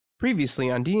Previously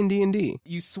on D&D.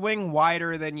 You swing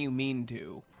wider than you mean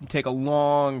to. You take a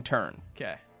long turn.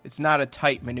 Okay. It's not a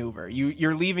tight maneuver.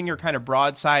 You're leaving your kind of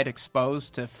broadside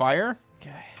exposed to fire.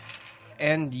 Okay.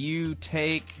 And you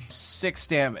take 6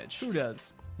 damage. Who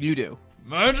does? You do.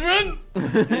 Margarine!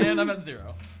 And I'm at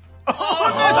 0.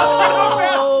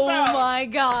 Oh my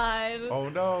god. Oh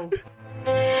no.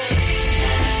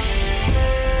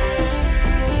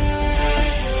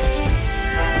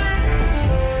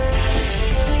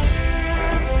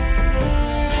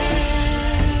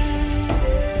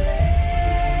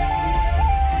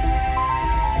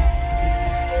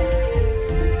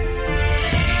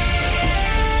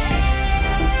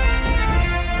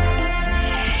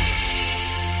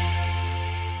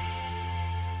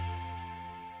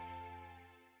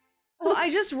 Well, I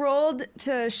just rolled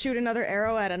to shoot another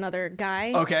arrow at another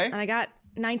guy. Okay. And I got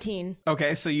 19.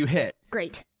 Okay, so you hit.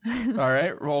 Great. All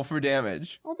right, roll for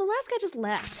damage. Well, the last guy just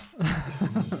left.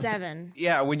 7.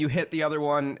 Yeah, when you hit the other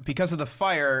one, because of the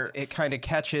fire, it kind of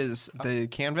catches the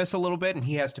canvas a little bit, and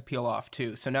he has to peel off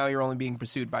too. So now you're only being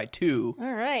pursued by 2.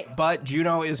 All right. But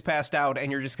Juno is passed out,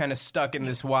 and you're just kind of stuck in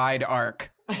this wide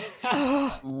arc.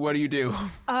 What do you do?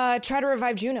 Try to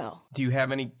revive Juno. Do you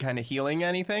have any kind of healing,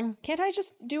 anything? Can't I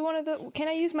just do one of the... Can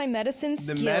I use my medicine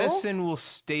skill? The medicine will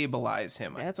stabilize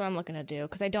him. Yeah, that's what I'm looking to do,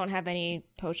 because I don't have any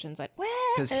potions.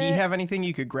 Does he have anything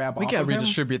you could grab We off gotta of him?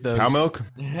 redistribute those. Cow milk?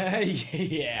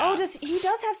 Yeah. Oh, he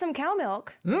does have some cow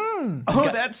milk. Oh,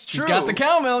 that's true. He's got the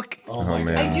cow milk. Oh,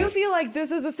 man. I do feel like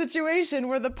this is a situation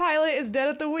where the pilot is dead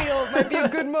at the wheel. It might be a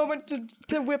good moment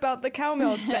to whip out the cow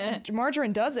milk.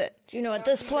 Margarine does it. You know, at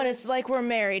this point, it's like we're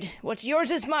married. What's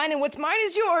yours is mine, and what's mine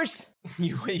is yours.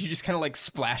 You just kind of like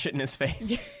splash it in his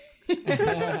face.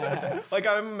 Like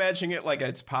I'm imagining it like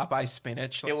it's Popeye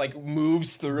spinach. It like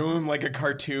moves through him like a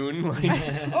cartoon. Like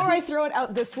Or I throw it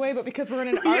out this way, but because we're in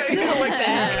an arc, Yeah,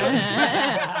 it comes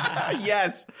back.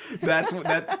 yes,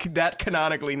 that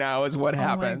canonically now is what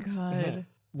happens. Oh my god.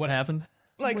 What happened?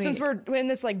 Like, since we're in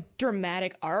this, like,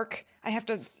 dramatic arc, I have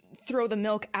to throw the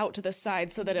milk out to the side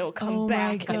so that it'll come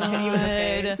back and hit you in the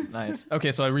face. Nice.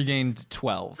 Okay, so I regained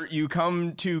 12. You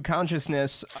come to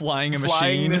consciousness Flying a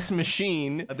flying machine. this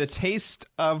machine, the taste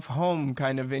of home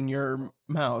kind of in your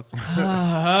mouth.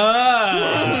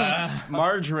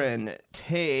 Margarine,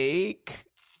 take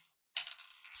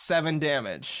 7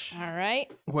 damage. All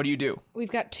right. What do?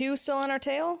 We've got 2 still on our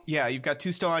tail. Yeah, you've got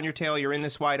 2 still on your tail. You're in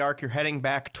this wide arc. You're heading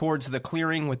back towards the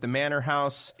clearing with the manor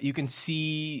house. You can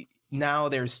see now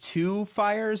there's 2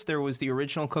 fires. There was the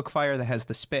original cook fire that has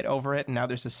the spit over it, and now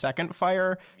there's a second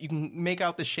fire. You can make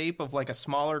out the shape of like a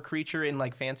smaller creature in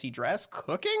like fancy dress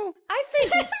cooking. I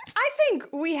think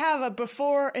we have a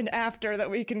before and after that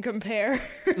we can compare.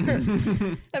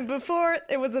 And before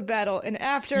it was a battle, and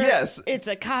after Yes. it's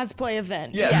a cosplay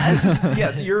event.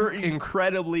 Yes, you're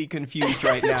incredibly confused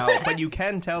right now, but you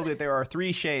can tell that there are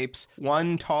 3 shapes.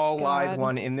 1 tall, lithe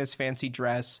one in this fancy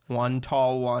dress, 1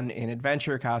 tall one in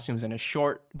adventure costumes, and a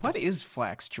short... What is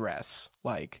Flack's dress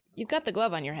like? You've got the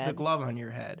glove on your The head. glove on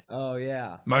your head. Oh,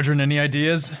 yeah. Margarine, any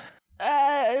ideas?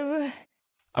 Uh,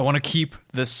 I want to keep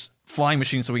this flying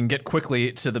machine so we can get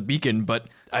quickly to the beacon, but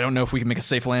I don't know if we can make a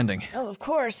safe landing. oh, of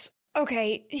course.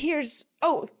 Okay, here's...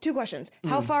 Oh, 2 questions.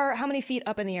 How many feet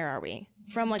up in the air are we?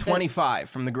 From like 25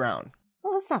 from the ground.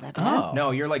 Well, that's not that bad.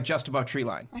 No, you're like just above tree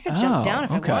line. I could jump down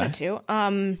if okay. I wanted to.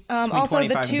 Also, 25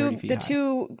 the and 30 two feet the high.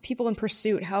 2 people in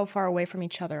pursuit, how far away from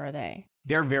each other are they?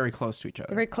 They're very close to each other.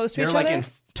 They're very close to They're each like other? in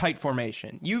tight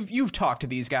formation. You've talked to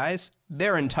these guys.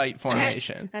 They're in tight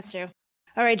formation. That's true.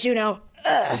 All right, Juno.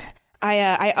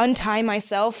 I untie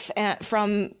myself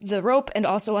from the rope and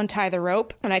also untie the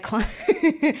rope, and I climb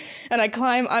and I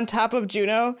climb on top of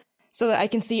Juno so that I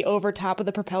can see over top of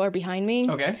the propeller behind me.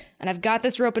 Okay. And I've got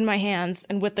this rope in my hands,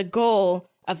 and with the goal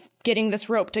of getting this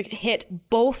rope to hit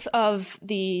both of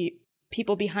the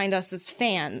people behind us as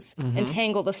fans,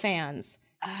 entangle the fans.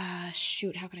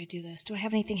 Shoot, how could I do this? Do I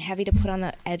have anything heavy to put on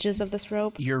the edges of this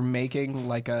rope? You're making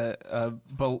like a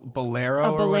bolero.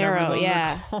 A or whatever bolero, those are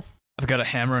yeah. called. I've got a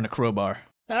hammer and a crowbar.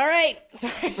 All right. So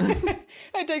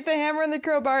I take the hammer and the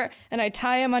crowbar and I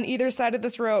tie them on either side of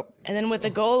this rope. And then with the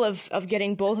goal of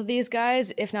getting both of these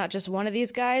guys, if not just one of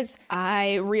these guys,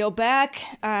 I reel back,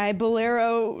 I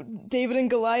bolero David and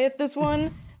Goliath this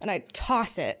one, and I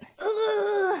toss it.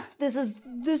 Ugh, this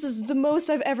is the most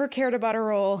I've ever cared about a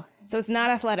roll. So it's not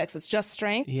athletics, it's just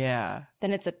strength. Yeah.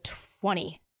 Then it's a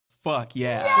 20. Fuck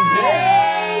yeah.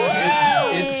 Yay!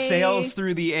 It sails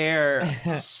through the air,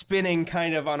 spinning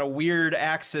kind of on a weird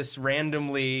axis,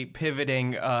 randomly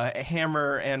pivoting.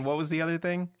 Hammer and what was the other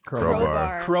thing?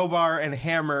 Crowbar and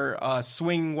hammer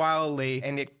swing wildly,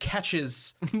 and it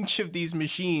catches each of these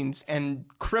machines and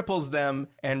cripples them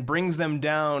and brings them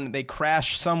down. They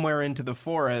crash somewhere into the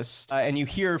forest, and you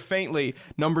hear faintly,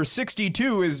 number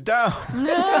 62 is down.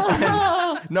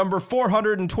 No. Number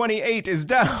 428 is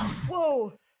down.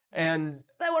 Whoa. And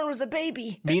that one was a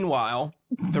baby. Meanwhile,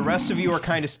 the rest of you are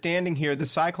kind of standing here. The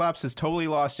Cyclops has totally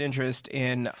lost interest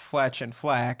in Fletch and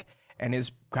Flack and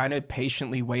is kind of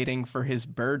patiently waiting for his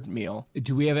bird meal.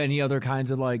 Do we have any other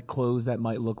kinds of like clothes that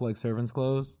might look like servants'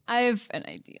 clothes? I have an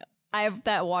idea. I have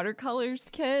that watercolors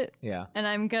kit. Yeah. And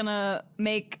I'm gonna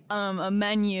make a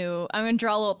menu. I'm gonna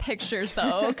draw little pictures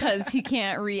though, because he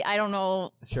can't read. I don't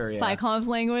know Cyclops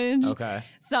language. Okay.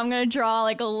 So I'm gonna draw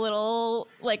like a little,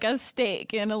 like a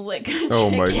steak and a chicken. Oh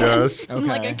my gosh. And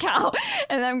like a cow.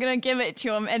 And I'm gonna give it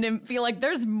to him and then feel like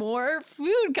there's more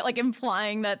food, like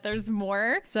implying that there's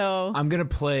more. So I'm gonna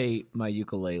play my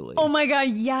ukulele. oh my god,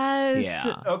 yes.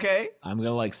 Yeah. Okay. I'm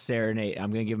gonna like serenade.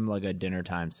 I'm gonna give him like a dinner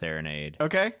time serenade.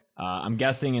 Okay. I'm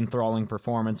guessing enthralling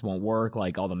performance won't work.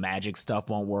 Like all the magic stuff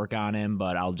won't work on him.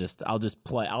 But I'll just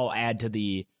play. I'll add to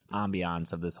the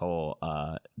ambiance of this whole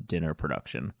dinner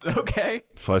production. Okay.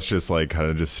 Fletch just like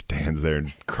kind of just stands there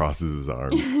and crosses his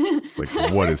arms. It's like,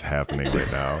 what is happening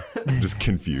right now? Just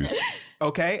confused.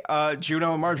 Okay.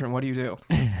 Juno and Margarine, what do you do?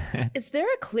 Is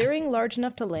there a clearing large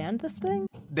enough to land this thing?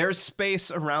 There's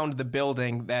space around the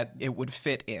building that it would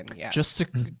fit in, yes. Just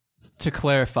to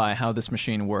clarify how this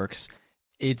machine works,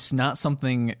 it's not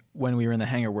something when we were in the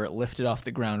hangar where it lifted off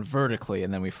the ground vertically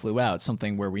and then we flew out.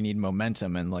 Something where we need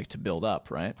momentum and like to build up,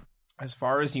 right? As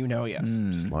far as you know, yes.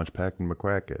 Just launch pack and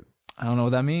McQuack it. I don't know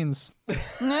what that means.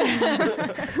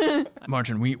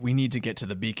 Margarine, we need to get to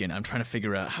the beacon. I'm trying to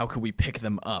figure out how could we pick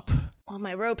them up. Well,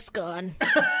 my rope's gone.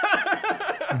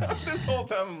 This whole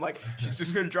time I'm like, she's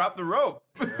just going to drop the rope.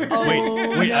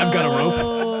 Wait, I've got a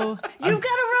rope. You've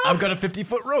got a rope? I've got a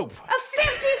 50-foot rope. A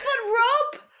 50-foot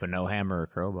rope? But no hammer or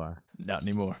crowbar. Not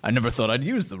anymore. I never thought I'd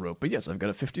use the rope, but yes, I've got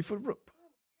a 50-foot rope.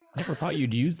 I never thought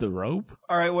you'd use the rope.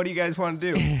 All right, what do you guys want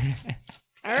to do?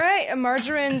 All right, and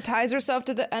Margarine ties herself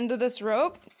to the end of this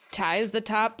rope, ties the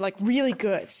top like really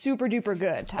good, super duper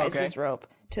good, ties this rope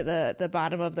to the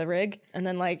bottom of the rig, and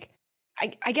then like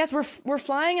I guess we're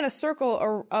flying in a circle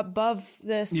or above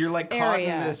this You're like area. caught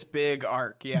in this big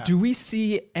arc, yeah. Do we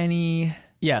see any...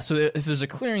 Yeah, so if there's a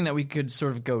clearing that we could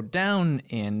sort of go down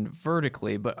in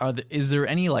vertically, but is there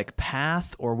any like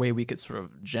path or way we could sort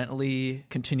of gently,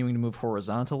 continuing to move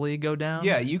horizontally, go down?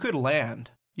 Yeah, you could land.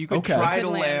 You could Okay. try You to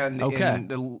could land,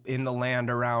 land. in the land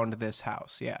around this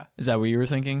house, yeah. Is that what you were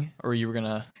thinking? Or you were going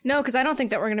to... No, because I don't think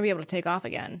that we're going to be able to take off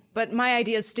again. But my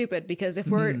idea is stupid because if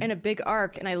we're in a big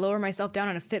arc and I lower myself down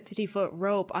on a 50-foot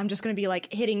rope, I'm just going to be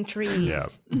like hitting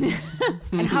trees.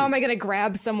 And how am I going to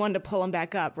grab someone to pull them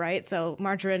back up, right? So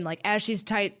Margarine, like as she's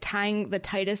tying the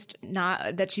tightest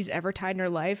knot that she's ever tied in her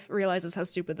life, realizes how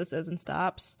stupid this is and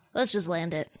stops. Let's just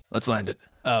land it. Let's land it.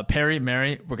 Perry,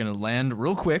 Mary, we're going to land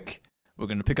real quick. We're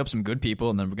going to pick up some good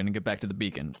people, and then we're going to get back to the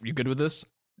beacon. You good with this?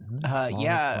 How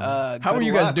are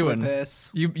you guys doing?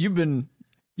 This? You've been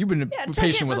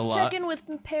patient with a lot. Check in with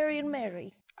Perry and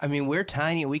Mary. I mean, we're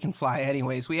tiny. We can fly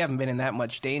anyways. We haven't been in that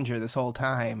much danger this whole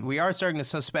time. We are starting to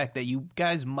suspect that you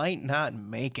guys might not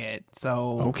make it.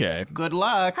 So, Okay. good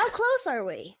luck. How close are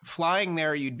we? Flying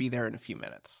there, you'd be there in a few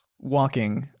minutes.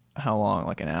 Walking, how long?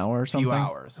 Like an hour or something? Few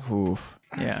hours. Oof.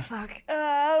 Yeah. Fuck.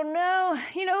 Oh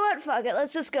no. You know what? Fuck it.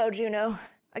 Let's just go, Juno.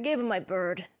 I gave him my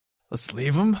bird. Let's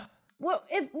leave them. Well,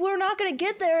 if we're not gonna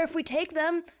get there if we take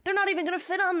them, they're not even gonna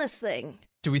fit on this thing.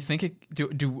 Do we think it...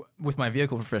 Do with my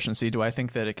vehicle proficiency, do I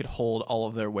think that it could hold all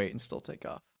of their weight and still take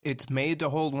off? It's made to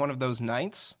hold one of those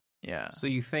knights. Yeah. So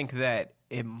you think that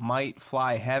it might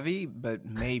fly heavy, but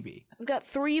maybe. We've got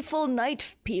 3 full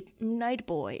night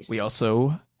boys. We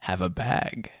also have a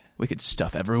bag. We could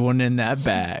stuff everyone in that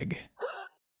bag.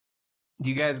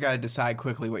 You guys got to decide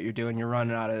quickly what you're doing. You're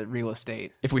running out of real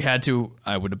estate. If we had to,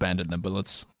 I would abandon them, but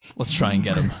let's try and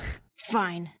get them.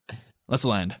 Fine. Let's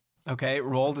land. Okay,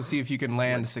 roll to see if you can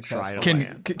land successfully.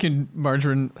 Can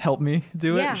Margarine help me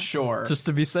do it? Yeah. Sure. Just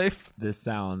to be safe? This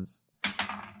sounds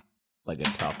like a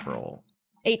tough roll.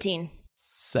 18.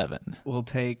 7. We'll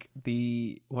take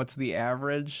what's the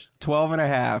average? 12 and a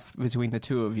half between the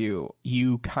two of you.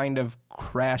 You kind of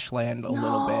crash land a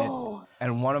little bit.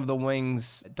 and one of the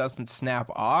wings doesn't snap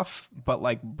off, but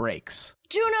like breaks.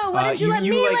 Juno, why didn't you let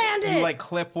me land it? You like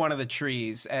clip one of the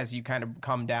trees as you kind of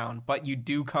come down, but you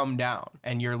do come down,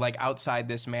 and you're like outside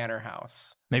this manor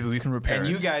house. Maybe we can repair And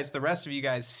it. you guys, the rest of you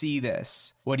guys, see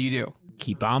this. What do you do?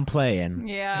 Keep on playing.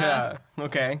 Yeah. Yeah.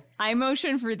 Okay. I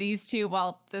motion for these two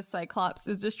while the Cyclops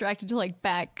is distracted to like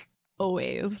back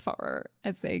away as far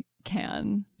as they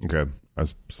can. Okay.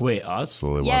 Wait, us?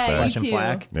 Slowly Yeah, walk back. Flesh and too.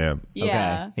 Flack? Yeah.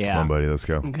 Yeah. Okay. Yeah. Come on, buddy. Let's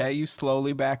go. Okay. You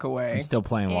slowly back away. I'm still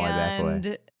playing while I back away.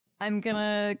 And I'm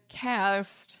gonna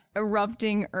cast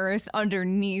Erupting Earth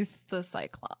underneath the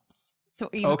Cyclops. So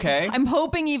even, Okay. I'm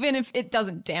hoping even if it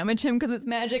doesn't damage him because it's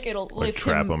magic, it'll lift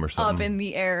trap him him or up something. in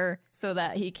the air so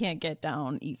that he can't get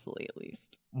down easily at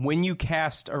least. When you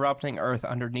cast Erupting Earth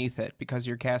underneath it, because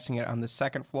you're casting it on the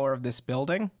second floor of this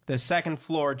building, the second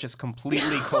floor just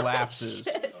completely collapses,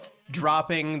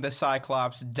 dropping the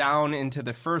Cyclops down into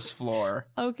the first floor,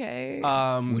 Okay.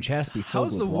 Which has to be filled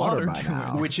How's with the water by doing?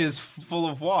 now. which is full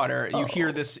of water. You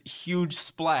hear this huge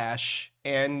splash,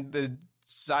 and the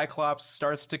Cyclops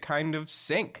starts to kind of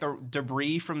sink. The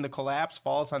debris from the collapse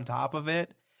falls on top of it,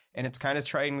 and it's kind of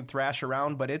trying to thrash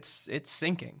around, but it's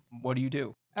sinking. What do you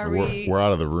do? Are We're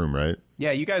out of the room, right?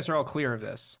 Yeah, you guys are all clear of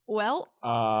this. Well,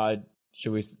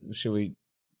 Should we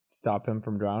stop him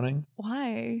from drowning?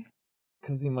 why?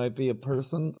 Because he might be a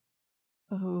person.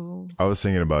 Oh. I was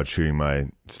thinking about shooting my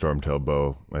Stormtail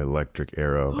bow, my electric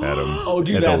arrow at him. Oh,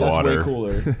 do at that. the That's water way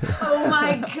cooler. Oh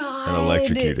my god. and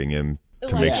electrocuting him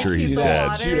to Like, make sure he's the dead.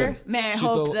 water. Shoot him. May I Shoot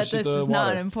hope the- that shoot this the is not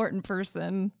water. an important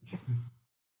person.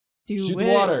 Do Shoot it. the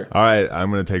water. All right, I'm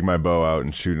going to take my bow out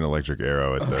and shoot an electric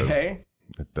arrow at Okay.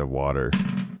 the water.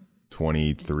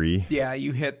 23. Yeah,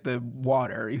 you hit the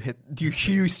water. You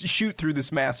shoot through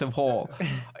this massive hole.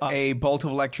 A bolt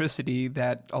of electricity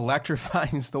that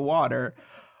electrifies the water,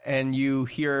 and you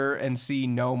hear and see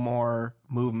no more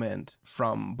movement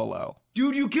from below.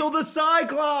 Dude, you killed the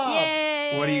Cyclops!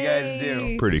 Yay. What do you guys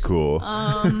do? Pretty cool.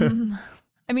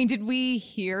 I mean, did we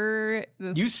hear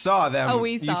this? You saw them. Oh,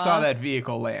 we You saw. saw that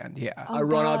vehicle land. Yeah. I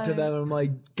run up to them and I'm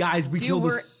like, guys, we killed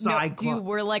the Cyclops.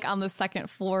 we're like on the second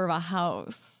floor of a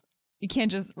house. You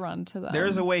can't just run to them.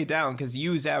 There's a way down because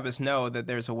you, Zabbis, know that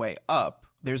there's a way up.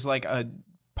 There's like a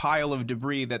pile of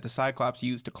debris that the Cyclops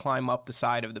used to climb up the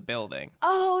side of the building.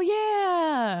 Oh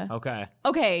yeah. Okay.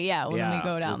 Okay, yeah. Well, yeah, then we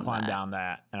go down. we'll climb that. down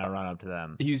that, and I run up to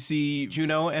them. You see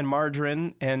Juno and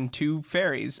Margarine and two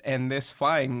fairies and this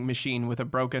flying machine with a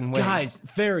broken wing. Guys,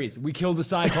 fairies, we killed the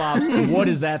Cyclops. What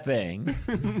is that thing?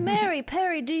 Mary,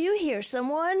 Perry, do you hear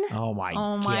someone? Oh my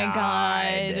Oh my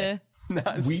god.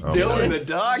 Still in the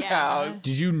doghouse.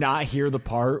 Did you not hear the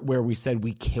part where we said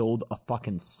we killed a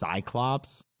fucking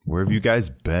Cyclops? Where have you guys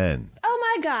been?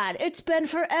 Oh my god, it's been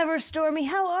forever, Stormy.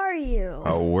 How are you?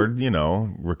 Oh, we're,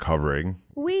 recovering.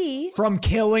 We? From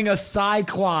killing a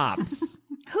Cyclops.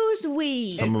 Who's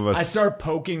we? Some of us. I start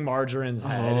poking Margarine's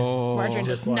head. Margarine does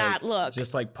Just like- not look.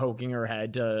 Just like poking her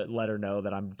head to let her know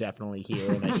that I'm definitely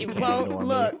here and that she can't won't ignore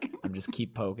look. me. I'm just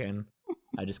keep poking.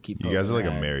 I just keep you poking guys are like her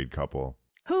a head. married couple.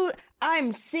 Who?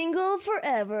 I'm single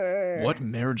forever. What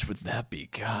marriage would that be?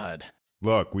 God.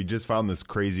 Look, we just found this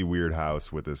crazy weird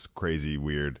house with this crazy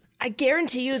weird I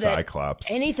guarantee you that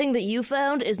Cyclops. anything that you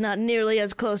found is not nearly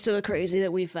as close to the crazy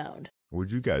that we found. Where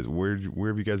have you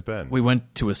guys been? We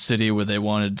went to a city where they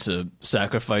wanted to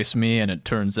sacrifice me, and it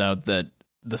turns out that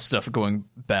the stuff going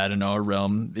bad in our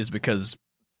realm is because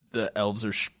the elves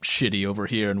are shitty over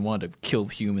here and want to kill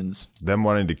humans. Them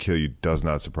wanting to kill you does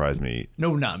not surprise me.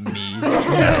 No, not me.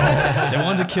 They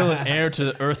wanted to kill an heir to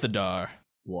the Earthadar.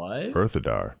 What?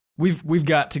 Earthadar. We've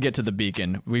got to get to the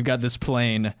beacon. We've got this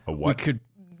plane. A what? We could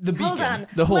the beacon. Hold on.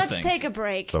 The whole Let's thing. take a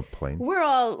break. The plane. We're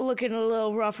all looking a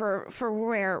little rougher for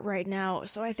wear right now,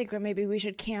 so I think that maybe we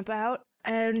should camp out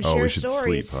and Oh, share we should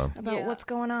stories sleep, huh? about Yeah. what's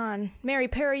going on. Mary,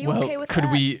 Perry, you well, okay with could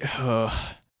that? we?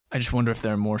 I just wonder if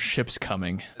there are more ships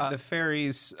coming. The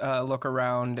fairies look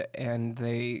around and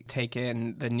they take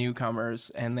in the newcomers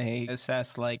and they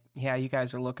assess like, yeah, you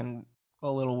guys are looking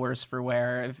a little worse for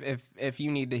wear. If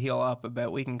you need to heal up a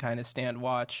bit, we can kind of stand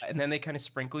watch. And then they kind of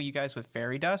sprinkle you guys with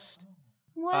fairy dust,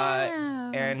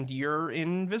 Wow. and you're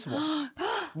invisible.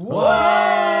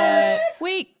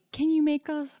 Wait, can you make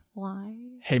us fly?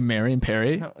 Hey, Mary and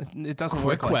Perry. No, it doesn't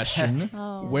Quick work like question: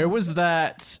 Oh. Where was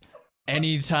that?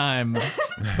 Any time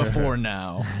before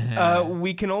now? that.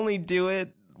 We can only do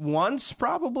it once,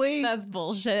 probably. That's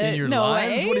bullshit. In your no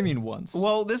lives? way. What do you mean once?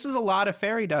 Well, this is a lot of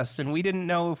fairy dust, and we didn't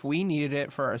know if we needed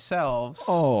it for ourselves.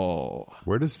 oh,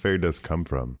 Where does fairy dust come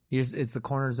from? It's the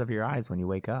corners of your eyes when you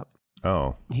wake up.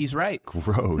 Oh, He's right.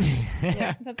 gross.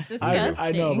 That's disgusting.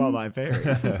 I know about my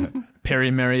fairies. Perry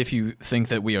and Mary, if you think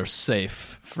that we are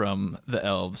safe from the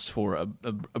elves for a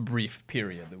brief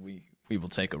period, that we will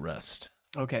take a rest.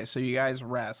 Okay, so you guys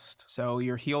rest. So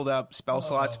you're healed up, spell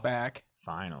slots back.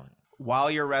 Finally. While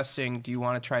you're resting, do you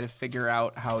want to try to figure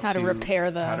out how to repair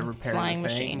the thing? flying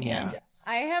machine? Yeah.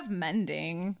 I have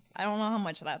mending. I don't know how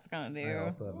much that's gonna do. I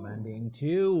also have mending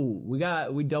too. We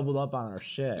doubled up on our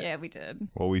shit. Yeah, we did.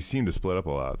 Well, we seem to split up a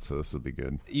lot, so this will be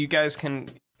good. You guys can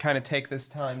kind of take this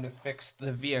time to fix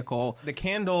the vehicle. The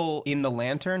candle in the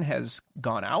lantern has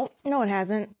gone out. No, it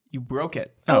hasn't. You broke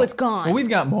it. Oh, it's gone. Well, we've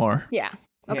got more. Yeah.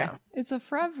 Okay. Yeah. It's a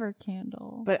forever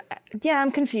candle. But yeah,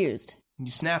 I'm confused.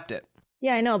 You snapped it.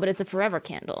 Yeah, I know, but it's a forever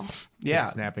candle. Yeah.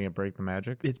 Snapping it break the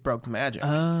magic. It's broke the magic.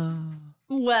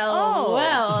 Well.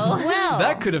 Well.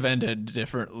 That could have ended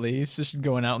differently. It's just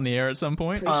going out in the air at some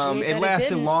point. Appreciate It that lasted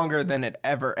didn't. longer than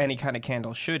any kind of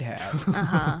candle should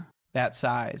have. That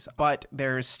size. But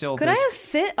there's still Could I have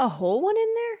fit a whole one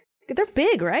in there? They're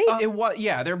big, right?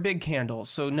 they're big candles.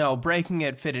 So no, breaking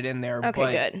it fitted in there. Okay,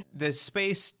 but good. The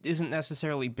space isn't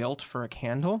necessarily built for a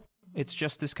candle. It's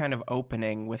just this kind of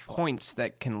opening with points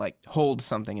that can like hold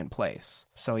something in place.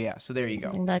 So yeah, so there you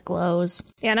go. That glows.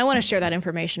 Yeah, and I want to share that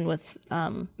information with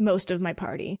most of my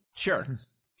party. Sure.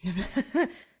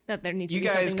 That there needs You to be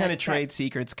guys something kind of that- trade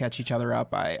secrets, catch each other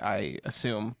up, I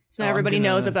assume. So now everybody I'm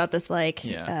gonna- knows about this like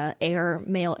Yeah.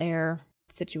 male air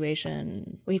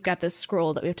situation. We've got this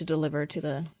scroll that we have to deliver to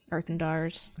the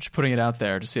Earthendars. Just putting it out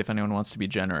there to see if anyone wants to be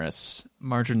generous.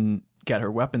 Margarine got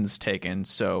her weapons taken,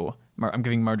 so I'm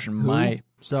giving Margarine my...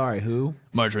 Sorry, who?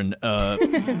 Margarine,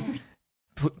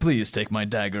 please take my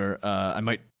dagger. I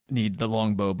might need the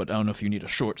longbow, but I don't know if you need a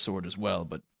short sword as well,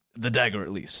 but the dagger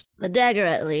at least. The dagger,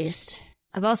 at least.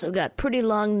 I've also got pretty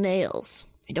long nails.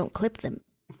 I don't clip them,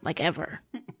 like ever.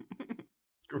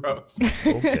 Gross.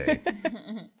 Okay.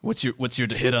 What's your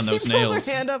hit on those She nails? pulls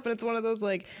her hand up, and it's one of those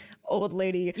like old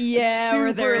lady, Yeah, where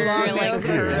super they're long like nails.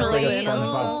 that are There's like a curly.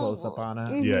 SpongeBob close up on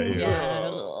it. Yeah.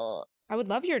 Yeah. I would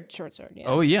love your short sword. Yeah.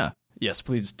 Oh yeah. Yes,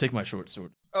 please take my short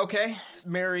sword. Okay,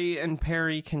 Mary and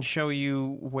Perry can show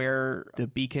you where the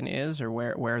beacon is, or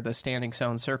where the standing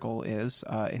stone circle is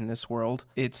in this world.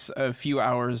 It's a few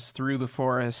hours through the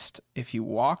forest if you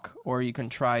walk, or you can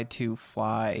try to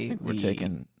fly We're the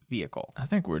taking. vehicle. I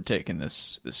think we're taking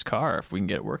this car if we can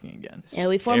get it working again. Yeah,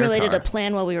 we formulated Air a car.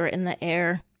 plan while we were in the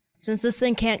air. Since this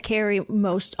thing can't carry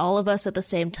all of us at the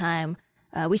same time,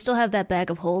 we still have that bag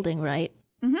of holding, right?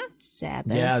 Mm-hmm.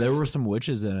 Sabbath. Yeah, there were some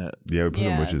witches in it. Yeah, we put some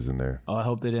Yeah. witches in there. Oh, I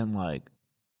hope they didn't like.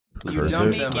 You Curse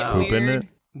dumped it? them Make it out. Poop in weird. it?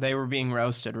 They were being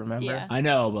roasted, remember? Yeah. I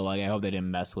know, but like I hope they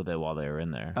didn't mess with it while they were in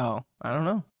there. Oh, I don't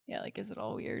know. Yeah, like, is it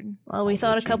all weird? Well, we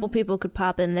thought a couple people could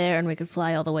pop in there and we could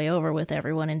fly all the way over with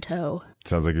everyone in tow.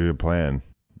 Sounds like a good plan.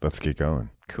 Let's get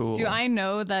going. Cool. Do I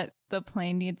know that the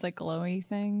plane needs a glowy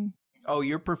thing? Oh,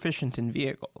 you're proficient in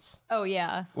vehicles. Oh,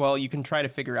 yeah. Well, you can try to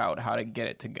figure out how to get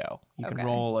it to go. You can Okay.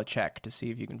 roll a check to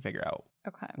see if you can figure out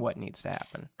Okay. what needs to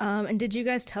happen. And did you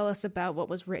guys tell us about what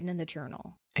was written in the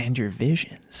journal? And your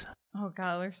visions. Oh,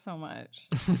 God, there's so much.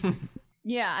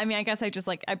 Yeah, I mean, I guess I just,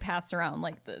 like, I pass around,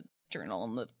 like, the journal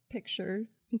and the picture.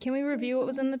 Can we review what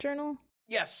was in the journal?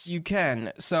 Yes, you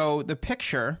can. So the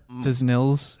picture, Does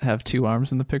Nils have two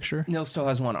arms in the picture? Nils still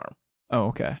has one arm. Oh,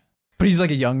 okay. But he's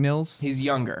like a young Nils? He's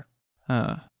younger.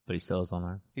 Huh. But he still has one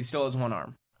arm. He still has one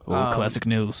arm. Oh, classic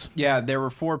Nils. Yeah, there were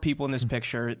 4 people in this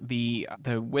picture. The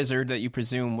wizard that you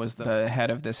presume was the head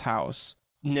of this house.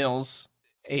 Nils,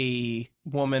 a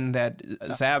woman that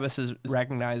Zabas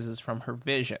recognizes from her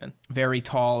vision, very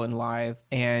tall and lithe,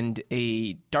 and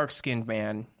a dark-skinned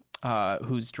man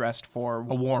who's dressed for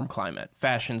a warm climate.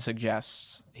 Fashion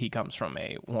suggests he comes from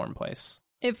a warm place.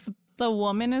 If the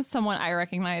woman is someone I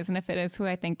recognize, and if it is who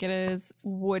I think it is,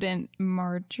 wouldn't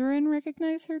Margarine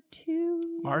recognize her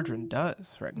too? Margarine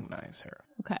does recognize her.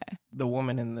 Okay. The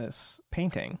woman in this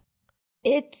painting.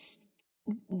 It's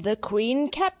the Queen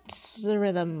Cat's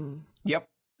rhythm. Yep.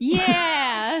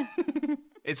 Yeah.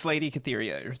 It's Lady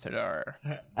Catheria Urthadar.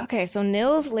 Okay, so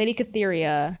Nils, Lady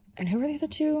Catheria, and who were the other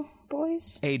 2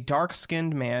 boys? A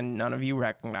dark-skinned man none of you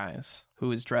recognize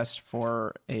who is dressed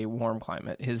for a warm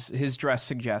climate. His dress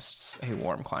suggests a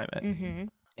warm climate. Mm-hmm.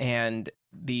 And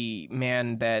the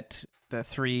man that the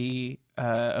 3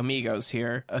 amigos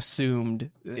here assumed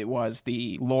it was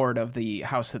the lord of the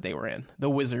house that they were in, the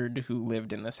wizard who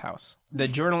lived in this house. The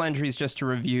journal entries, just to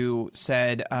review,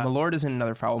 said, "My lord is in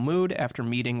another foul mood after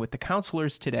meeting with the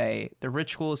counselors today. The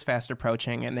ritual is fast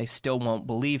approaching and they still won't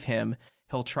believe him.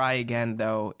 He'll try again,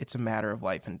 though. It's a matter of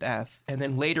life and death." And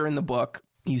then later in the book,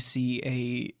 you see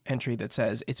a entry that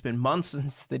says, "It's been months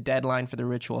since the deadline for the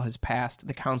ritual has passed.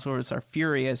 The counselors are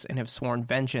furious and have sworn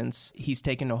vengeance. He's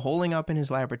taken to holing up in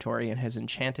his laboratory and has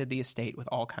enchanted the estate with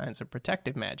all kinds of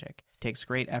protective magic. It takes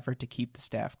great effort to keep the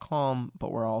staff calm,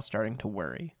 but we're all starting to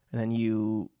worry." And then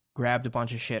you grabbed a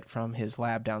bunch of shit from his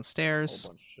lab downstairs.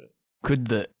 Could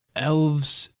the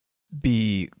elves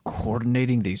be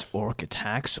coordinating these orc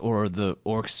attacks, or are the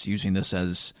orcs using this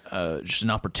as just an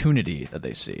opportunity that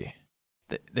they see?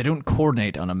 They don't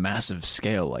coordinate on a massive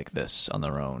scale like this on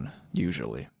their own,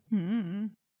 usually. Mm-hmm.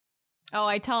 Oh,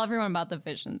 I tell everyone about the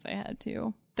visions I had,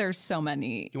 too. There's so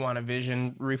many. You want a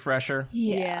vision refresher?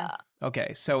 Yeah.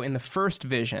 Okay, so in the first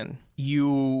vision,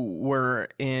 you were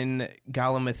in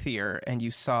Galamathir and you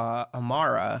saw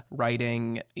Amara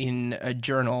writing in a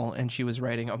journal, and she was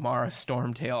writing Amara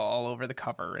Stormtail all over the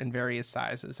cover in various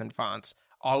sizes and fonts,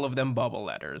 all of them bubble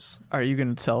letters. Are you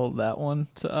going to tell that one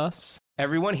to us?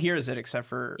 Everyone hears it except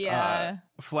for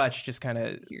Fletch. Just kind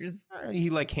of he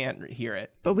like can't hear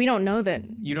it. But we don't know that.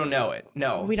 You don't know it.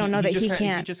 No, we don't know that he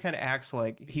can't. He just kind of acts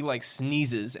like he like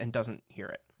sneezes and doesn't hear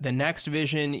it. The next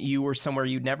vision, you were somewhere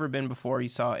you'd never been before. You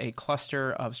saw a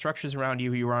cluster of structures around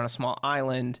you. You were on a small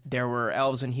island. There were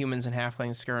elves and humans and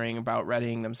halflings scurrying about,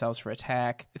 readying themselves for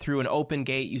attack. Through an open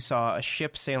gate, you saw a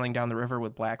ship sailing down the river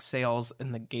with black sails,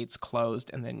 and the gates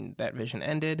closed, and then that vision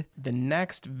ended. The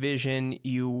next vision,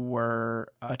 you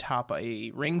were atop a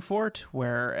ring fort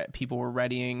where people were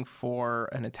readying for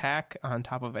an attack on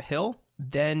top of a hill.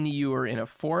 Then you were in a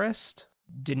forest.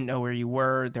 Didn't know where you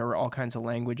were. There were all kinds of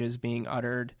languages being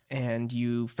uttered, and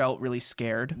you felt really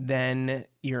scared. Then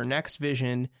your next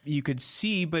vision, you could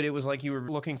see, but it was like you were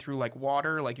looking through like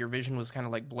water, like your vision was kind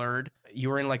of like blurred. You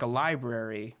were in like a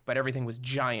library, but everything was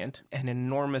giant. An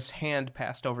enormous hand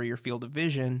passed over your field of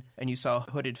vision, and you saw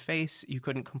a hooded face. You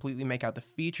couldn't completely make out the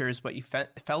features, but you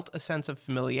felt a sense of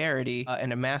familiarity,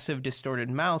 and a massive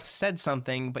distorted mouth said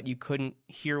something, but you couldn't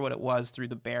hear what it was through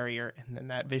the barrier, and then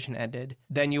that vision ended.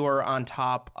 Then you were on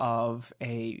top of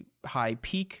a high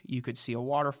peak. You could see a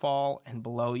waterfall, and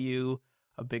below you,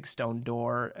 a big stone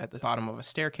door at the bottom of a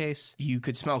staircase. You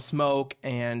could smell smoke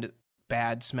and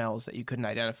bad smells that you couldn't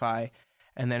identify.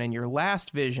 And then in your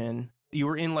last vision, you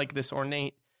were in like this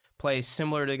ornate place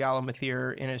similar to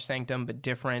Galamathir, Inner Sanctum, but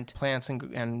different plants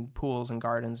and pools and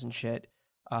gardens and shit.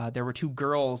 There were two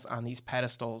girls on these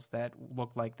pedestals that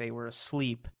looked like they were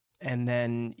asleep. And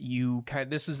then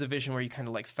this is the vision where you kind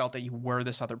of like felt that you were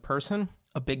this other person.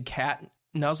 A big cat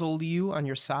nuzzled you on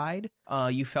your side.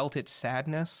 You felt its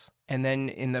sadness. And then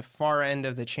in the far end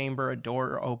of the chamber, a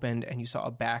door opened and you saw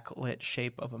a backlit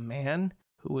shape of a man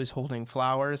who was holding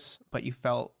flowers, but you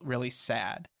felt really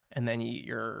sad. And then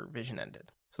your vision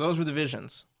ended. So those were the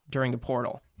visions during the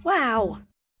portal. Wow.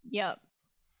 Yep.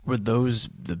 Were those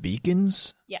the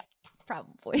beacons? Yeah,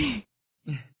 probably.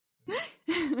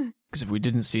 Because if we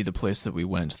didn't see the place that we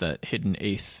went, that hidden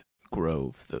 8th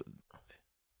grove,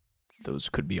 those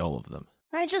could be all of them.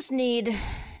 I just need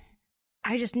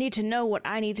to know what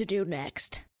I need to do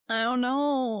next. I don't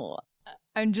know.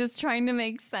 I'm just trying to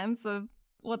make sense of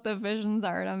what the visions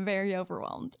are, and I'm very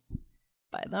overwhelmed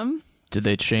by them. Did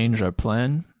they change our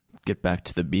plan? Get back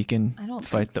to the beacon? I don't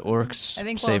fight the so.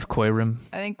 orcs? Save Koirim?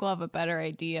 I think we'll have a better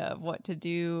idea of what to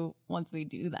do once we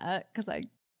do that, because I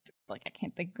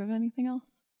can't think of anything else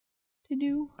to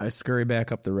do. I scurry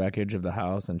back up the wreckage of the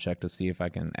house and check to see if I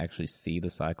can actually see the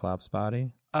Cyclops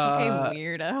body. Okay,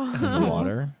 weirdo. In the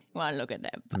water. Want to look at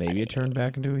that body. Maybe it turned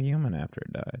back into a human after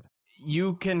it died.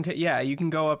 You can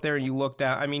go up there and you look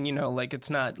down. I mean, like it's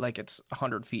not like it's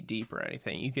 100 feet deep or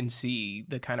anything. You can see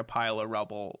the kind of pile of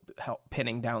rubble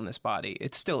pinning down this body.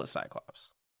 It's still a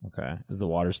Cyclops. Okay. Is the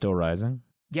water still rising?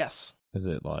 Yes. Is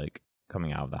it like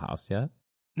coming out of the house yet?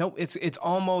 No, it's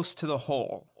almost to the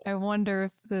hole. I wonder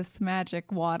if this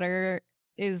magic water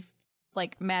is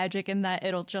like magic in that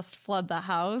it'll just flood the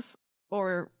house,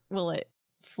 or will it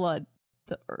flood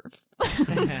the earth?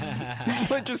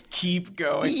 Just keep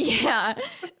going. Yeah,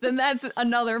 then that's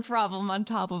another problem on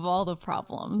top of all the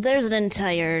problems. There's an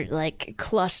entire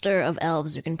cluster of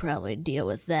elves who can probably deal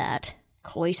with that.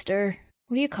 Cloister?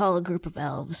 What do you call a group of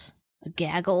elves? A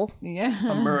gaggle? Yeah.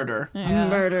 A murder. Yeah. A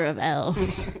murder of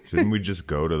elves. Shouldn't we just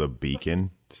go to the beacon,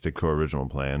 stick to our original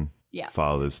plan? Yeah.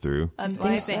 Follow this through? That's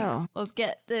what I think. So. Let's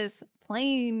get this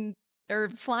plane or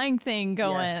flying thing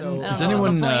going. Yeah, so does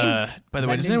anyone, by the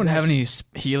way, does anyone have any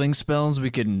healing spells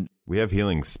we can... We have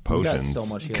healing potions. We got so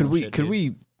much healing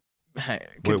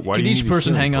could each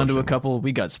person hang on to a couple?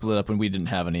 We got split up when we didn't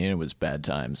have any, and it was bad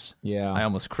times. Yeah. I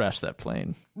almost crashed that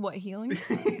plane. What, healing?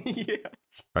 Yeah.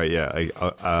 All right, yeah.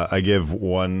 I give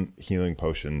one healing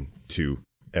potion to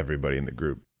everybody in the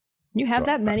group. You have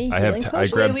that many? I have. healing I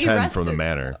potions? grabbed We 10 from the rested.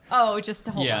 manor, Oh, just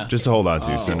to hold Yeah. on. just to hold on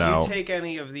to. So If now, you take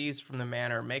any of these from the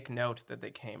manor, make note that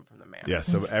they came from the manor. yeah.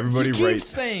 So everybody Keep write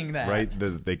saying that. right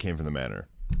that they came from the manor.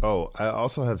 Oh, I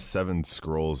also have 7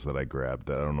 scrolls that I grabbed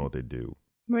that I don't know what they do.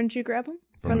 When did you grab them?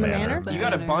 From the manor. manor? You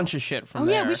got a bunch of shit from Oh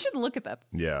there. yeah, we should look at that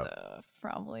Yeah. stuff.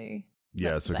 Probably.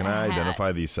 Yeah. The- So the can I hat.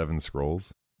 identify these 7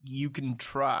 scrolls? You can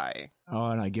try. Oh,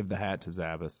 and I give the hat to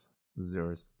Zabas. This is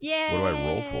yours. Yay! What do I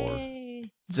roll for?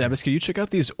 Zabas, can you check out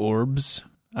these orbs?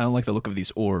 I don't like the look of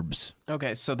these orbs.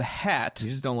 Okay, so the hat. You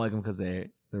just don't like them because they're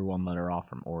one letter off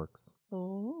from orcs.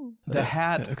 Oh. The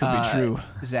hat That could be true.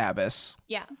 Zabas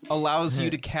Yeah. allows you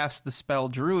to cast the spell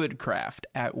Druidcraft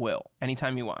at will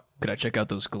anytime you want. Could I check out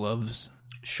those gloves?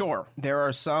 Sure. There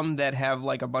are some that have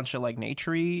like a bunch of like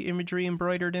nature-y imagery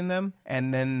embroidered in them,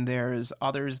 and then there's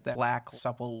others that lack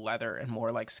supple leather and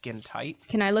more like skin tight.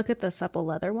 Can I look at the supple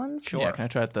leather ones? Sure. Yeah, can I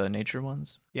try out the nature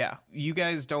ones? Yeah. You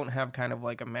guys don't have kind of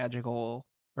like a magical,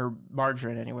 or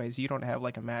Margarine anyways, you don't have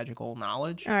like a magical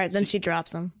knowledge. All right, then she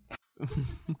drops them.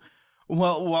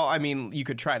 Well, I mean, you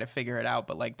could try to figure it out,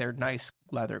 but like they're nice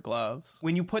leather gloves.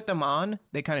 When you put them on,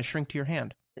 they kind of shrink to your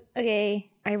hand.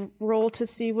 Okay, I roll to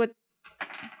see what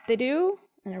they do,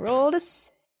 and I roll to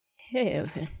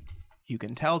save. You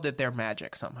can tell that they're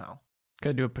magic somehow. Could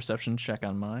I do a perception check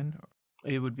on mine?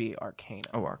 It would be Arcana.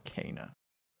 Oh, Arcana.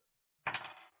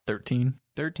 13.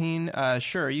 13,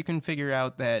 sure, you can figure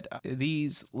out that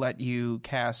these let you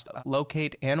cast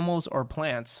locate animals or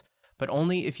plants, but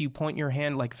only if you point your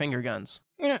hand like finger guns.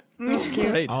 That's cute.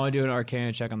 Great. I want to do an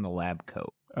Arcana check on the lab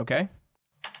coat. Okay?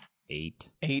 8.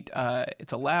 8,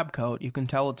 it's a lab coat. You can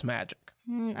tell it's magic.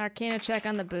 Arcana check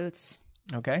on the boots.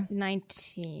 Okay?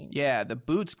 19. Yeah, the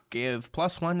boots give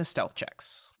 +1 to stealth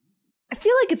checks. I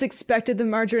feel like it's expected that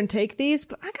Margarine take these,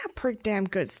 but I got pretty damn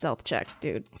good stealth checks,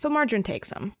 dude. So Margarine takes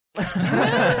them.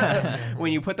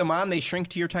 When you put them on, they shrink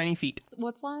to your tiny feet.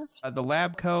 What's left? The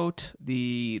lab coat,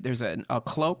 there's a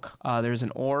cloak, there's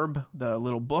an orb, the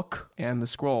little book, and the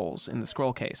scrolls in the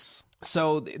scroll case.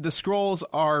 So the scrolls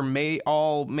are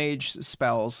all mage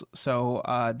spells, so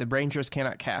the rangers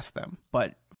cannot cast them,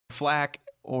 but Flack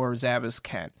or Zabas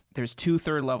can. There's 2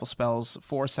 third-level spells,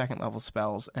 4 second-level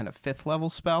spells, and a 5th-level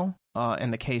spell,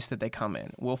 and the case that they come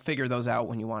in. We'll figure those out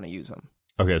when you want to use them.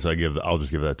 Okay, so I'll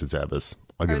just give that to Zabas.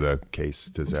 I'll give the case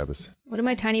to Zabas. What do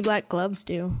my tiny black gloves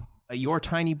do? Your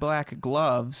tiny black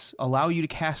gloves allow you to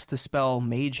cast the spell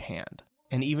Mage Hand.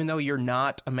 And even though you're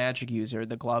not a magic user,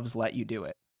 the gloves let you do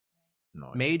it.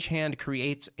 Nice. Mage Hand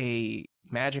creates a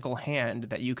magical hand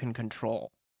that you can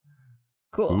control.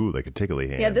 Cool. Ooh, like a tickly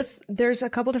hand. Yeah, there's a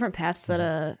couple different paths that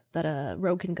a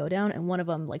rogue can go down, and one of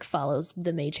them like follows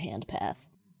the mage hand path.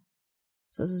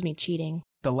 So this is me cheating.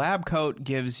 The lab coat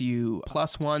gives you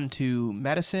 +1 to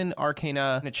medicine,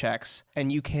 arcana checks,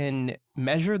 and you can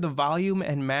measure the volume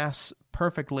and mass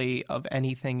perfectly of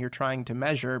anything you're trying to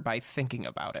measure by thinking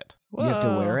about it. You have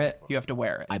to wear it? You have to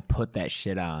wear it. I put that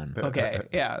shit on. Okay,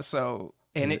 yeah, so,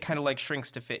 and it kind of like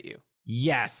shrinks to fit you.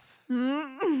 Yes.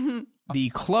 The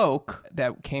cloak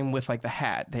that came with like the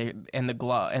hat and the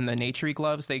glove and the nature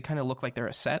gloves, they kind of look like they're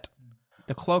a set.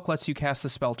 The cloak lets you cast the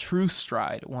spell True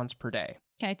Stride once per day.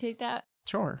 Can I take that?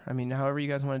 Sure. I mean, however you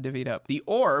guys want to divvy it up. The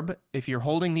orb, if you're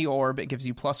holding the orb, it gives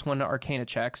you +1 to arcana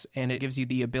checks, and it gives you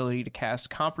the ability to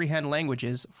cast Comprehend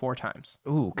Languages 4 times.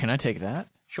 Ooh, can I take that?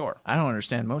 Sure. I don't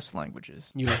understand most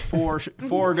languages. You have four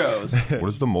goes. What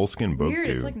does the moleskin book Weird.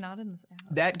 do? It's like not in this app.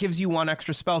 That gives you 1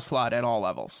 extra spell slot at all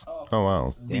levels. Oh,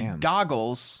 wow. Damn. The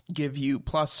goggles give you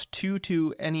 +2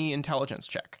 to any intelligence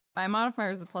check. My modifier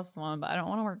is a +1, but I don't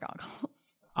want to wear goggles.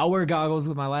 I'll wear goggles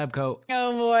with my lab coat.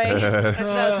 Oh boy, that's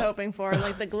what I was hoping for.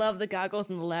 Like the glove, the goggles,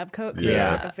 and the lab coat creates Yeah.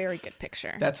 like a very good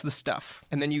picture. That's the stuff.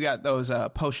 And then you got those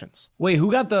potions. Wait, who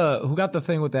got the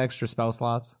thing with the extra spell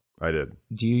slots? I did.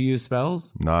 Do you use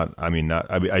spells? I mean,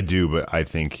 I do, but I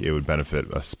think it would benefit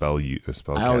a spell I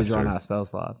always caster. run out of spell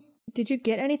slots. Did you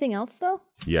get anything else though?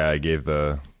 Yeah, I gave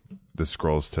the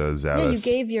scrolls to Zabas. Yeah, you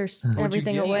gave your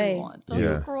everything Do you away. want those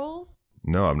Yeah. scrolls?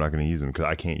 No, I'm not going to use them because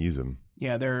I can't use them.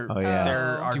 Yeah, they're Oh, yeah.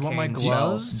 they're Do you want my arcane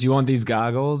gloves? spells. Do you want these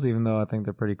goggles, even though I think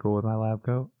they're pretty cool with my lab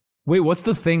coat? Wait, what's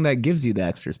the thing that gives you the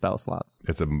extra spell slots?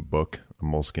 It's a book, a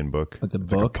moleskin book. It's a like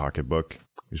book? a pocket book.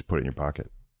 You just put it in your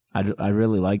pocket. I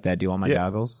really like that. Do you want my Yeah.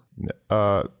 goggles?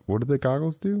 What do the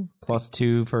goggles do?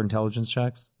 +2 for intelligence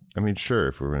checks? I mean, sure,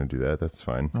 if we're going to do that, that's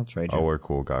fine. I'll trade you. I'll wear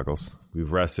cool goggles.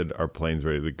 We've rested. Our plane's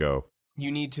ready to go.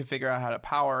 You need to figure out how to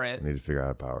power it. I need to figure out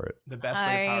how to power it. The best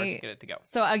way to power it to get it to go.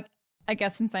 So I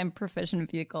guess since I'm proficient in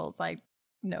vehicles, I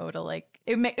know to like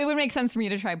it would make sense for me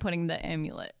to try putting the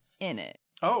amulet in it.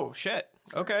 Oh, shit.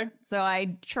 Okay. So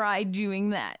I tried doing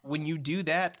that. When you do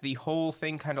that, the whole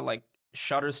thing kind of like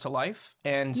shudders to life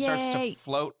and starts to Yay.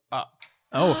 float up.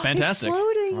 Oh, fantastic.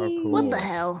 What the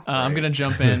hell? I'm gonna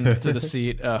jump in to the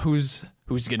seat. Who's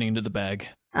getting into the bag?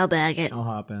 I'll bag it. I'll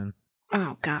hop in.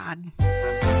 Oh, God.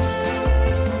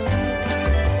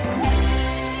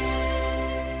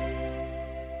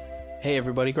 Hey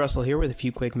everybody, Grussel here with a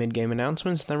few quick mid-game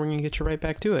announcements, then we're going to get you right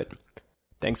back to it.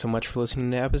 Thanks so much for listening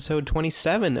to episode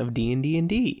 27 of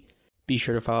D&D. Be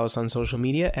sure to follow us on social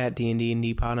media at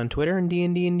D&D&D-pod on Twitter and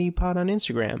D&D&D-pod on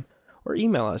Instagram, or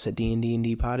email us at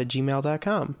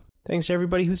dndndpod@gmail.com. Thanks to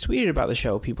everybody who's tweeted about the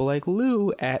show. People like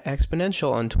Lou at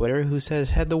Exponential on Twitter, who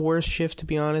says, had the worst shift to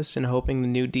be honest, and hoping the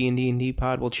new D&D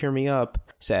pod will cheer me up.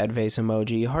 Sad face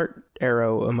emoji, heart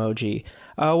arrow emoji.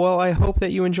 Well, I hope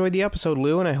that you enjoyed the episode,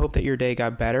 Lou, and I hope that your day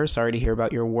got better. Sorry to hear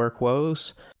about your work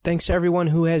woes. Thanks to everyone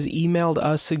who has emailed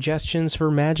us suggestions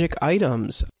for magic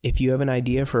items. If you have an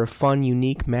idea for a fun,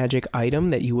 unique magic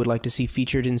item that you would like to see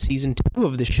featured in Season 2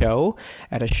 of the show,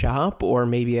 at a shop, or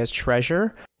maybe as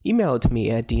treasure, email it to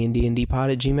me at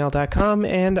dndndpod@gmail.com,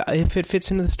 and if it fits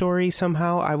into the story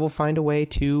somehow, I will find a way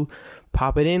to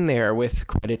pop it in there, with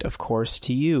credit, of course,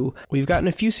 to you. We've gotten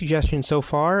a few suggestions so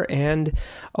far, and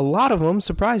a lot of them,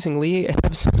 surprisingly,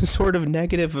 have some sort of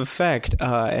negative effect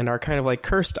and are kind of like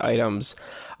cursed items,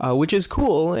 which is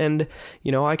cool, and,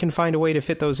 you know, I can find a way to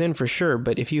fit those in for sure,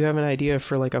 but if you have an idea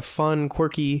for, like, a fun,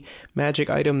 quirky magic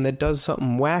item that does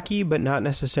something wacky, but not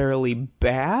necessarily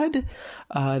bad,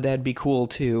 that'd be cool,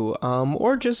 too.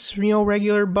 Or just, you know,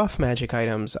 regular buff magic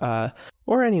items,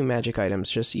 or any magic items,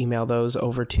 just email those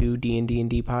over to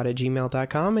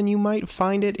dndndpod@gmail.com, and you might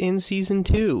find it in Season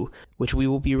 2, which we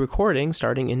will be recording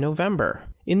starting in November.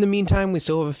 In the meantime, we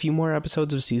still have a few more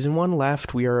episodes of Season 1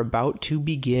 left. We are about to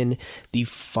begin the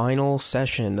final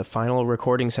session, the final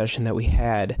recording session that we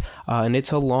had, and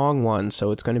it's a long one,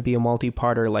 so it's going to be a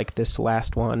multi-parter like this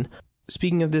last one.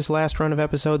 Speaking of this last run of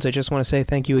episodes, I just want to say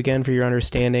thank you again for your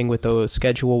understanding with the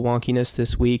schedule wonkiness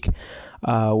this week.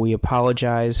 We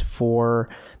apologize for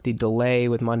the delay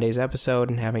with Monday's episode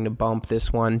and having to bump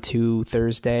this one to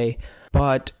Thursday,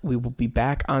 but we will be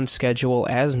back on schedule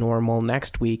as normal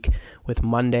next week with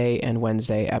Monday and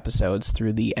Wednesday episodes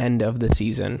through the end of the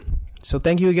season. So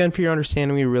thank you again for your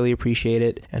understanding. We really appreciate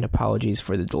it, and apologies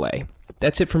for the delay.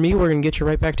 That's it for me. We're going to get you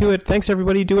right back to it. Thanks,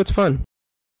 everybody. Do what's fun.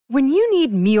 When you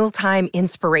need mealtime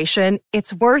inspiration,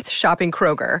 it's worth shopping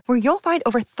Kroger, where you'll find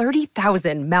over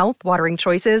 30,000 mouth-watering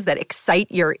choices that excite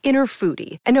your inner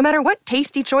foodie. And no matter what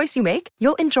tasty choice you make,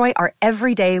 you'll enjoy our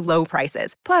everyday low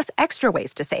prices, plus extra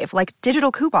ways to save, like digital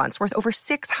coupons worth over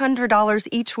 $600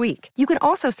 each week. You can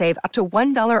also save up to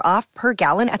 $1 off per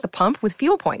gallon at the pump with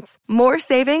fuel points. More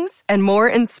savings and more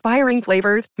inspiring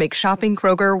flavors make shopping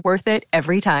Kroger worth it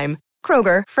every time.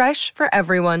 Kroger, fresh for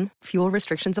everyone. Fuel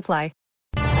restrictions apply.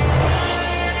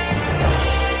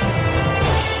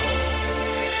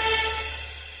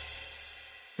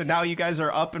 So now you guys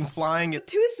are up and flying.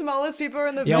 Two smallest people are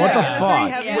in the Yeah, bed. what the and the fuck? three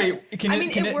heaviest. Wait,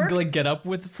 can it works. like get up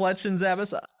with Fletch and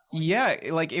Zabbis? Yeah,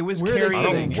 like it was Where are they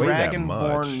carrying sitting? Way that much.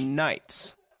 Dragonborn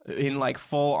knights in like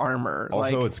full armor.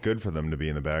 Also, like, it's good for them to be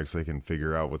in the bag so they can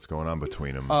figure out what's going on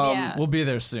between them. Yeah. We'll be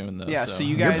there soon, though. yeah. So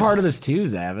you You're guys, part of this too,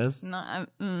 Zavis.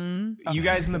 you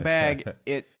guys in the bag,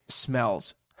 it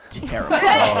smells terrible.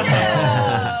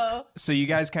 So you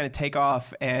guys kind of take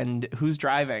off, and who's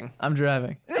driving? I'm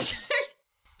driving.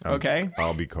 Okay,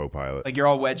 I'll be co-pilot. like you're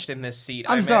all wedged in this seat.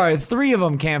 I'm sorry, 3 of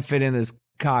them can't fit in this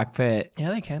cockpit. Yeah,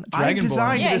 they can. Dragonborn. I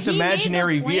designed Yeah, this he made the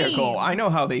imaginary plane. vehicle. I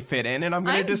know how they fit in, and I'm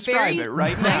going to I'm describe very- it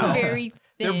right now. I'm very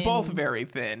thin. They're both very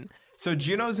thin. So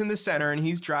Juno's in the center, and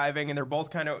he's driving, and they're both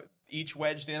kind of each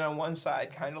wedged in on one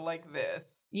side, kind of like this.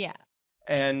 Yeah.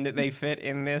 And they fit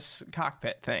in this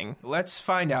cockpit thing. Let's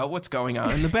find out what's going on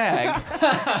in the bag.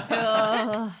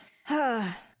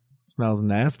 Ugh. Smells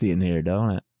nasty in here,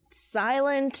 don't it?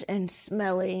 Silent and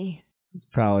smelly. It's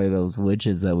probably those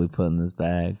witches that we put in this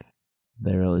bag.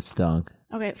 They really stunk.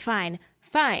 Okay, fine.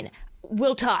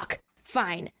 We'll talk.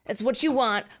 Fine. It's what you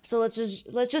want, so let's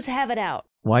just have it out.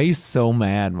 Why are you so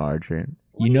mad, Margarine?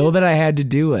 You know that I had to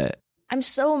do it. I'm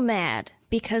so mad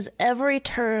because every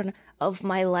turn of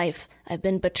my life I've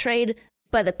been betrayed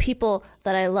by the people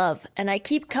that I love, and I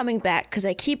keep coming back because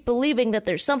I keep believing that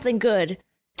there's something good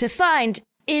to find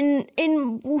in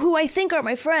who I think are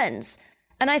my friends.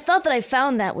 And I thought that I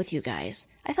found that with you guys.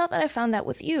 I thought that I found that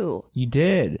with you. You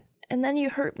did. And then you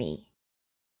hurt me.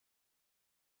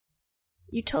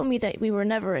 You told me that we were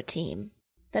never a team.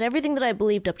 That everything that I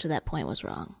believed up to that point was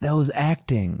wrong. That was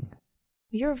acting.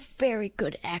 You're a very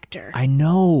good actor. I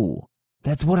know.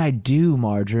 That's what I do,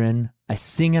 Margarine. I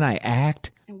sing and I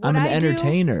act. And what I'm an I do-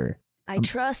 entertainer. I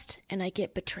trust and I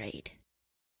get betrayed.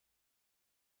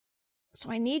 So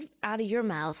I need out of your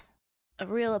mouth a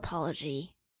real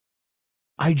apology.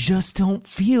 I just don't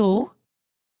feel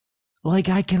like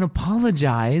I can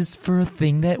apologize for a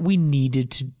thing that we needed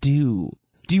to do.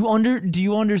 Do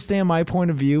you understand my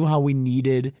point of view? How we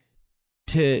needed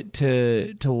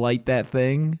to light that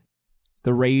thing,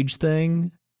 the rage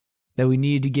thing, that we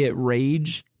needed to get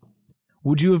rage.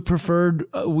 Would you have preferred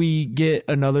we get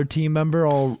another team member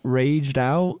all raged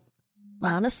out?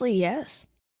 Honestly, yes.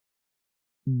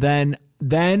 Then,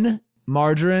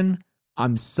 Margarine,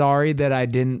 I'm sorry that I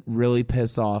didn't really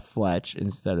piss off Fletch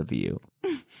instead of you.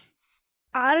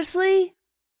 Honestly,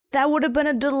 that would have been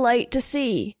a delight to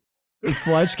see.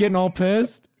 Fletch getting all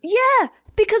pissed? Yeah,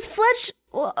 because Fletch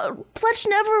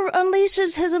never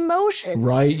unleashes his emotions.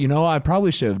 Right, I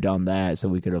probably should have done that so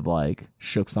we could have,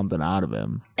 shook something out of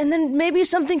him. And then maybe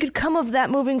something could come of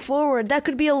that moving forward. That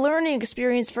could be a learning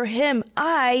experience for him.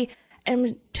 I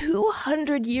am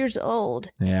 200 years old.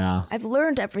 Yeah. I've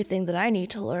learned everything that I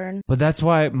need to learn. But that's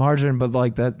why, Margarine,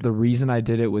 the reason I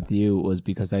did it with you was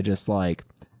because I just,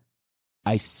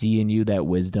 I see in you that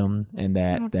wisdom and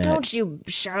that don't you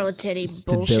charlatan-y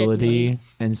bullshit stability, me.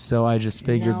 And so I just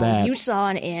figured that you saw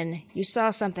an in. You saw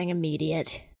something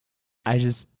immediate. I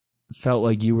just felt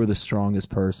like you were the strongest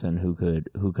person who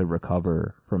could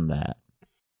recover from that.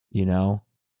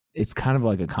 It's kind of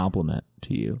like a compliment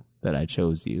to you that I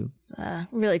chose you. It's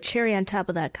really cherry on top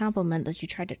of that compliment that you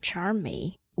tried to charm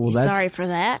me. Well, sorry for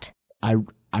that.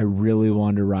 I really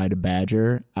wanted to ride a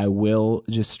badger. I will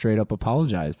just straight up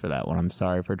apologize for that one. I'm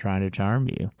sorry for trying to charm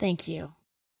you. Thank you.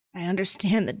 I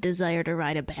understand the desire to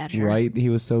ride a badger. Right? He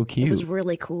was so cute. It was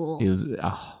really cool. He was.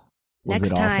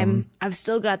 Next time, awesome? I've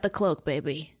still got the cloak,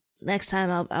 baby. Next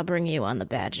time, I'll bring you on the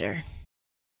badger.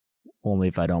 Only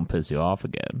if I don't piss you off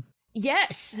again.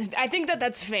 Yes, I think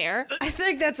that's fair. I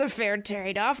think that's a fair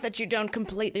trade-off, that you don't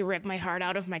completely rip my heart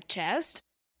out of my chest.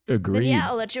 Agreed. Then yeah,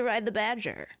 I'll let you ride the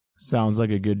badger. Sounds like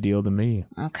a good deal to me.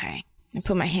 Okay. I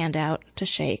put my hand out to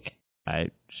shake. I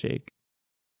shake.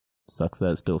 Sucks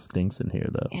that it still stinks in here,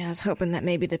 though. Yeah, I was hoping that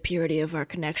maybe the purity of our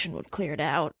connection would clear it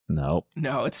out. Nope.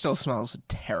 No, it still smells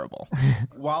terrible.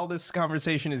 While this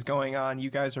conversation is going on,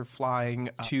 you guys are flying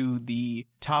to the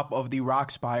top of the rock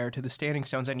spire, to the standing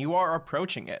stones, and you are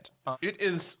approaching it. It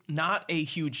is not a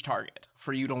huge target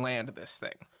for you to land this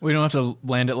thing. We don't have to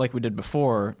land it like we did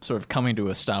before, sort of coming to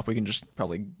a stop. We can just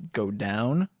probably go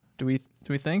down. Do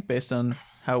we think, based on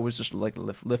how it was just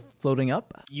lift floating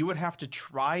up? You would have to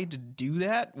try to do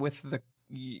that with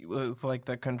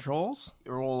the controls.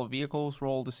 Roll a vehicles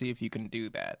roll to see if you can do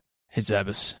that. Hey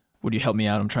Zabas, would you help me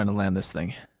out? I'm trying to land this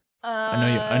thing.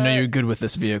 I know you're good with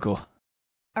this vehicle.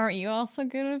 Aren't you also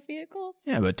good with vehicles?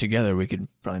 Yeah, but together we could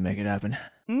probably make it happen.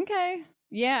 Okay.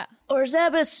 Yeah. Or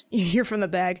Zabas, you hear from the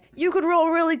bag, you could roll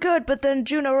really good, but then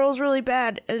Juno rolls really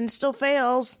bad and still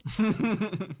fails.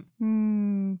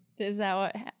 Is that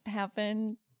what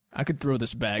happened? I could throw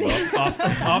this bag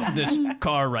off this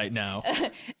car right now.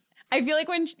 I feel like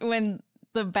when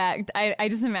the bag, I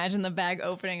just imagine the bag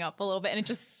opening up a little bit and it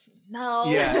just smells.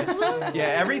 Yeah. Yeah,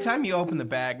 every time you open the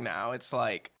bag now, it's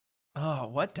like, oh,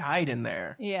 what died in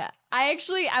there? Yeah. I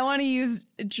want to use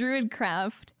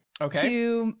Druidcraft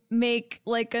to make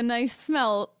a nice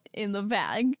smell in the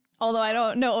bag. Although I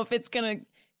don't know if it's going to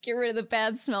get rid of the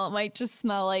bad smell. It might just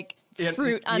smell like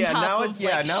fruit on top of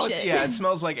shit. It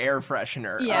smells like air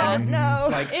freshener. Yeah. No.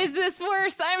 Is this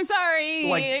worse? I'm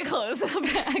sorry. Close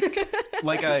the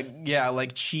bag.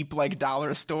 Like cheap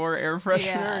dollar store air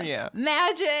freshener. Yeah.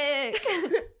 Magic.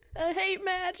 I hate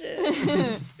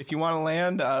magic. If you want to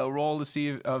land, roll to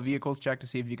see vehicles check to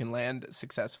see if you can land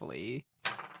successfully.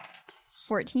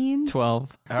 14.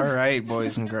 12. All right,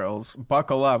 boys and girls,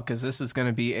 buckle up because this is going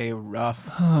to be a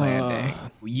rough landing.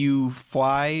 You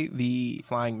fly the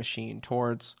flying machine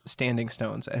towards standing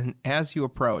stones, and as you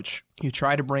approach, you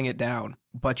try to bring it down,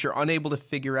 but you're unable to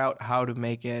figure out how to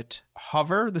make it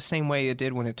hover the same way it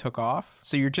did when it took off.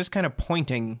 So you're just kind of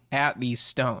pointing at these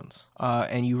stones,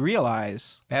 and you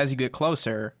realize as you get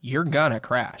closer, you're gonna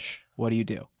crash. What do you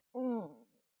do?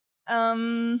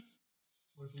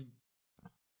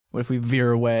 What if we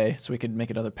veer away so we could make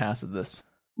another pass at this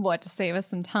What, to save us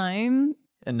some time?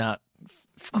 and not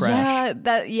crash?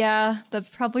 That's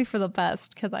probably for the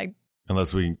best because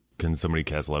Unless can somebody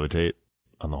cast levitate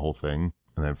on the whole thing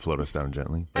and then float us down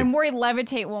gently? I'm worried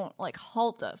levitate won't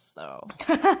halt us though.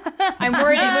 I'm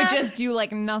worried it would just do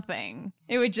nothing.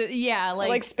 It would just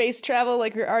like space travel,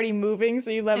 you're already moving, so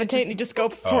you levitate just- and you just go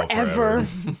forever.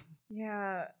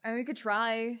 Yeah, we could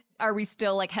try. Are we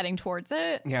still heading towards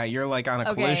it? Yeah, you're on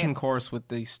a collision course with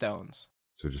these stones.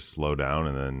 So just slow down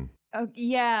and then... Oh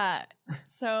yeah.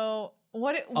 So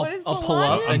what is I'll the pull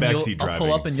up logic? I'm and backseat I'll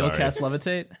pull up driving, and you'll sorry. cast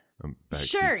levitate.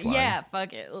 Sure, yeah,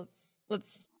 fuck it.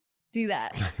 Let's do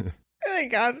that. Oh my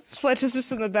god. Fletch is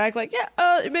just in the back like, yeah,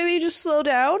 maybe you just slow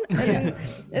down and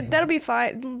that'll be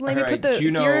fine. Let me put the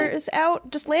gears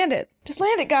out. Just land it. Just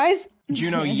land it, guys.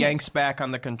 Juno yanks back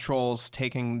on the controls,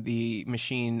 taking the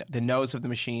nose of the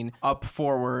machine up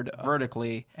forward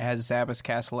vertically as Zabas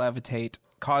casts Levitate,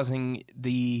 causing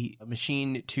the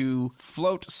machine to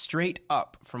float straight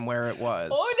up from where it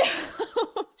was. Oh no.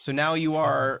 So now you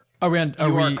are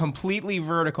completely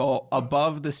vertical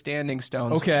above the standing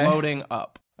stones, floating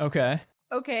up. Okay.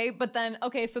 Okay, but then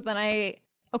here's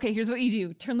what you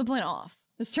do. Turn the plant off.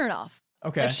 Just turn it off.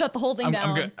 Okay. Like, shut the whole thing down.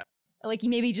 I'm good. Like, you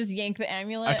maybe just yank the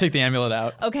amulet. I take the amulet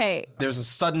out. Okay. There's a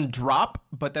sudden drop,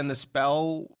 but then the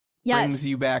spell brings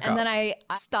you back up. And then I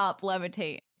stop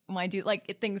levitate.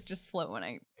 Things just float when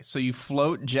I... So you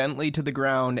float gently to the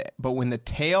ground, but when the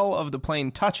tail of the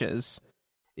plane touches,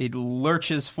 it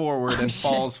lurches forward and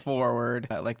falls forward,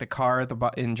 like the car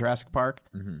in Jurassic Park.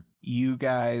 Mm-hmm. You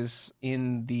guys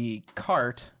in the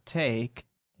cart take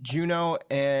Juno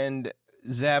and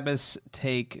Zabas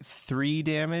take 3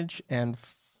 damage, and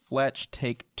Fletch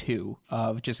take 2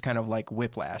 of just kind of like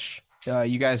whiplash.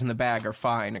 You guys in the bag are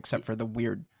fine, except for the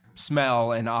weird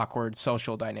smell and awkward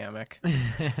social dynamic.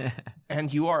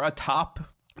 And you are atop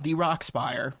the rock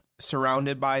spire,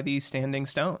 surrounded by these standing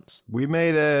stones. We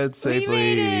made it safely. We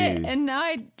made it, and now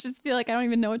I just feel like I don't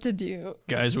even know what to do.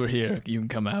 Guys, we're here. You can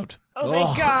come out. Oh,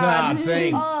 thank God.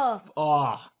 Thank.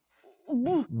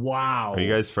 Wow. Are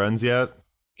you guys friends yet?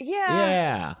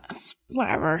 Yeah.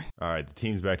 Whatever. All right, the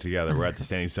team's back together. We're at the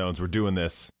standing stones. We're doing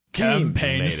this.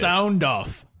 Campaign sound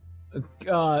off. Oh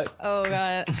God.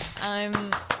 Oh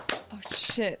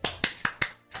shit.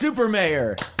 Super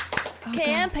Mayor.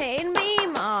 Campaign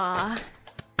Mima.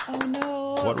 Oh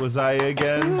no. What was I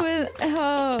again?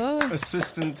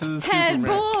 Assistant to the Head Superman.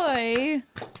 boy.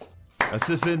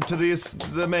 Assistant to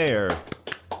the mayor.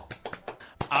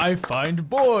 I find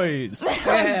boys.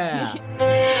 Yeah.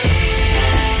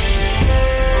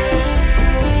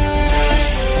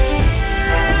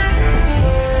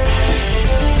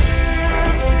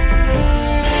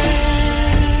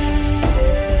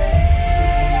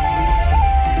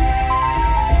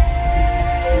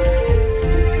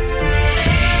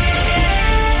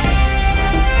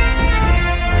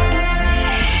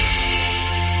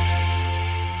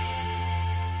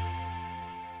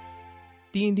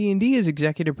 D&D is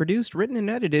executive produced, written, and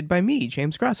edited by me,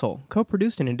 James Gressel.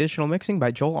 Co-produced and additional mixing by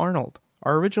Joel Arnold.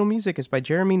 Our original music is by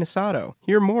Jeremy Nisato.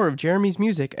 Hear more of Jeremy's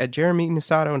music at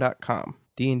jeremynisato.com.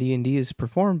 D&D is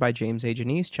performed by James A.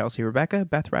 Janice, Chelsea Rebecca,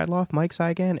 Beth Radloff, Mike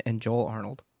Saigan, and Joel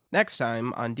Arnold. Next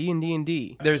time on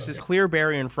D&D, there's this clear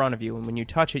barrier in front of you, and when you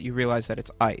touch it, you realize that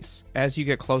it's ice. As you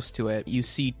get close to it, you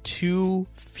see 2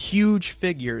 huge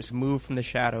figures move from the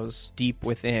shadows deep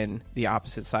within the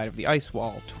opposite side of the ice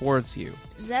wall towards you.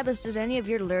 Zabas, did any of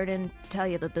your learning tell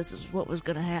you that this is what was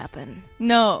going to happen?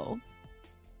 No.